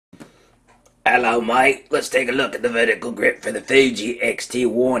Hello, mate. Let's take a look at the vertical grip for the Fuji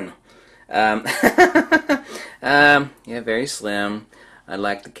XT-1. Um, yeah, very slim.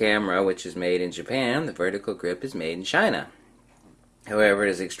 Unlike the camera, which is made in Japan, the vertical grip is made in China. However, it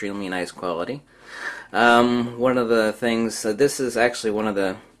is extremely nice quality. One of the things, this is actually one of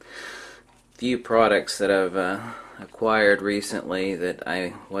the few products that I've acquired recently that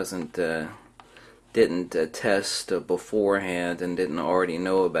I didn't test beforehand and didn't already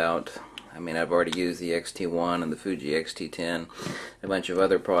know about. I mean, I've already used the XT-1 and the Fuji XT-10, a bunch of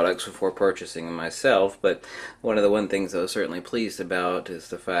other products before purchasing them myself, but one of the things I was certainly pleased about is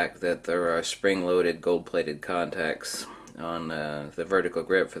the fact that there are spring-loaded gold-plated contacts on the vertical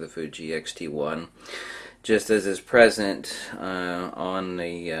grip for the Fuji XT-1, just as is present on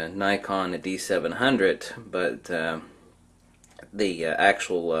the Nikon D700, but the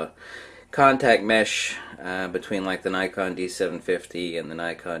actual contact mesh between like the Nikon D750 and the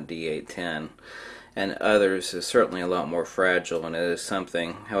Nikon D810 and others is certainly a lot more fragile, and it is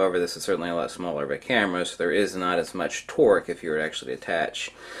something. However, this is certainly a lot smaller of a camera, so there is not as much torque if you were to actually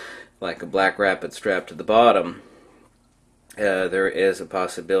attach like a black rapid strap to the bottom. There is a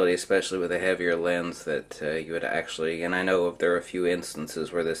possibility, especially with a heavier lens, that you would actually, and I know there are a few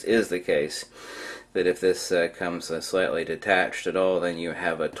instances where this is the case, that if this comes slightly detached at all, then you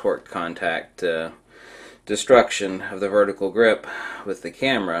have a torque contact destruction of the vertical grip with the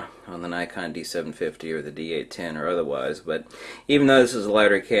camera on the Nikon D750 or the D810 or otherwise. But even though this is a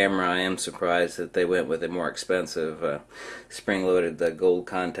lighter camera, I am surprised that they went with a more expensive spring-loaded gold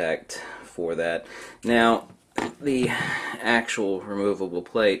contact for that. Now, the actual removable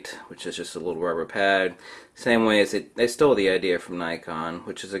plate, which is just a little rubber pad, same way as they stole the idea from Nikon,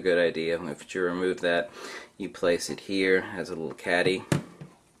 which is a good idea. If you remove that, you place it here as a little caddy.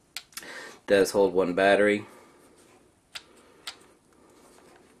 It does hold one battery.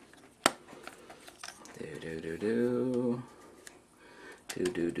 Do.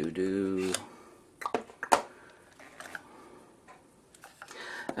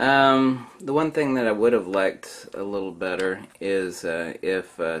 The one thing that I would have liked a little better is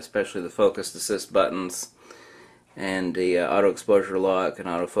if, especially the focus assist buttons and the auto exposure lock and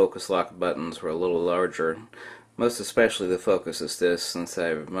autofocus lock buttons were a little larger. Most especially the focus assist, since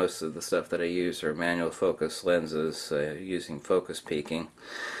most of the stuff that I use are manual focus lenses using focus peaking.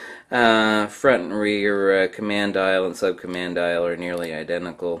 Front and rear command dial and sub-command dial are nearly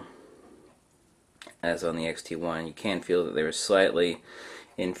identical as on the XT-1. You can feel that they were slightly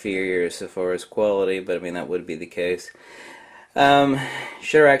inferior as far as quality, but I mean that would be the case.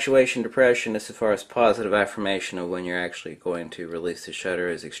 Shutter actuation depression, as far as positive affirmation of when you're actually going to release the shutter,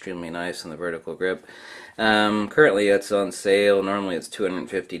 is extremely nice on the vertical grip. Currently it's on sale. Normally it's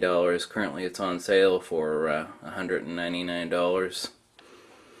 $250. Currently it's on sale for $199.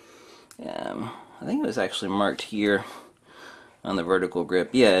 I think it was actually marked here on the vertical grip.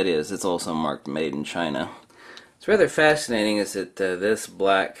 Yeah, it is. It's also marked made in China. It's rather fascinating is that this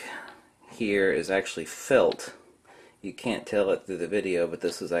black here is actually felt. You can't tell it through the video, but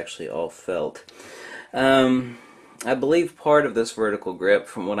this is actually all felt. I believe part of this vertical grip,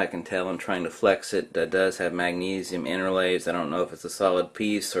 from what I can tell, I'm trying to flex it, does have magnesium interlays. I don't know if it's a solid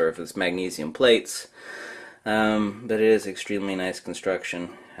piece or if it's magnesium plates, but it is extremely nice construction,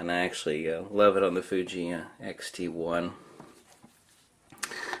 and I actually love it on the Fuji XT-1.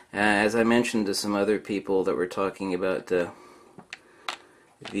 As I mentioned to some other people that were talking about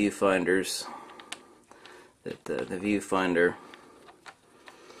viewfinders, that the viewfinder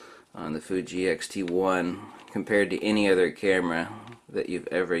on the Fuji XT-1 compared to any other camera that you've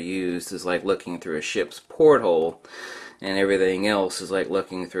ever used is like looking through a ship's porthole, and everything else is like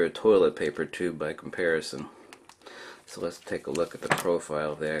looking through a toilet paper tube by comparison. So let's take a look at the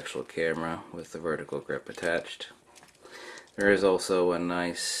profile of the actual camera with the vertical grip attached. There is also a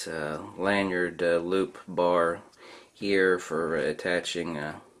nice lanyard loop bar here for attaching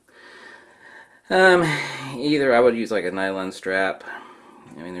either I would use like a nylon strap.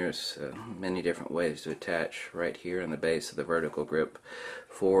 I mean, there's many different ways to attach right here in the base of the vertical grip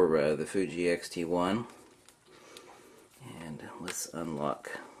for the Fuji XT-1. And let's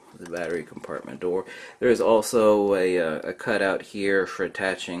unlock the battery compartment door. There is also a cutout here for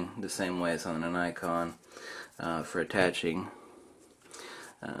attaching, the same way as on the Nikon, for attaching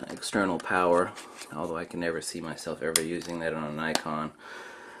external power, although I can never see myself ever using that on a Nikon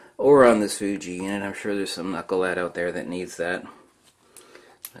or on this Fuji unit. I'm sure there's some knucklehead out there that needs that.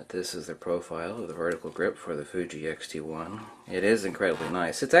 But this is the profile of the vertical grip for the Fuji XT-1. It is incredibly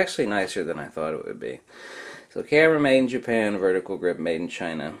nice. It's actually nicer than I thought it would be. So camera made in Japan, vertical grip made in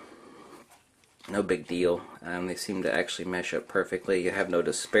China. No big deal. They seem to actually mesh up perfectly. You have no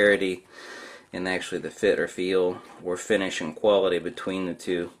disparity in actually the fit or feel or finish and quality between the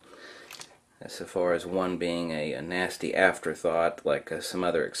two, as far as one being a nasty afterthought like some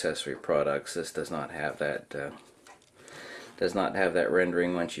other accessory products. This does not have that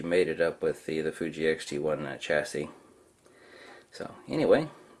rendering once you made it up with the Fuji XT-1 chassis. So anyway,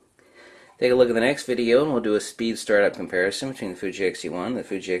 take a look at the next video and we'll do a speed startup comparison between the Fuji XT-1 and the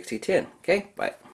Fuji XT-10. Okay, bye.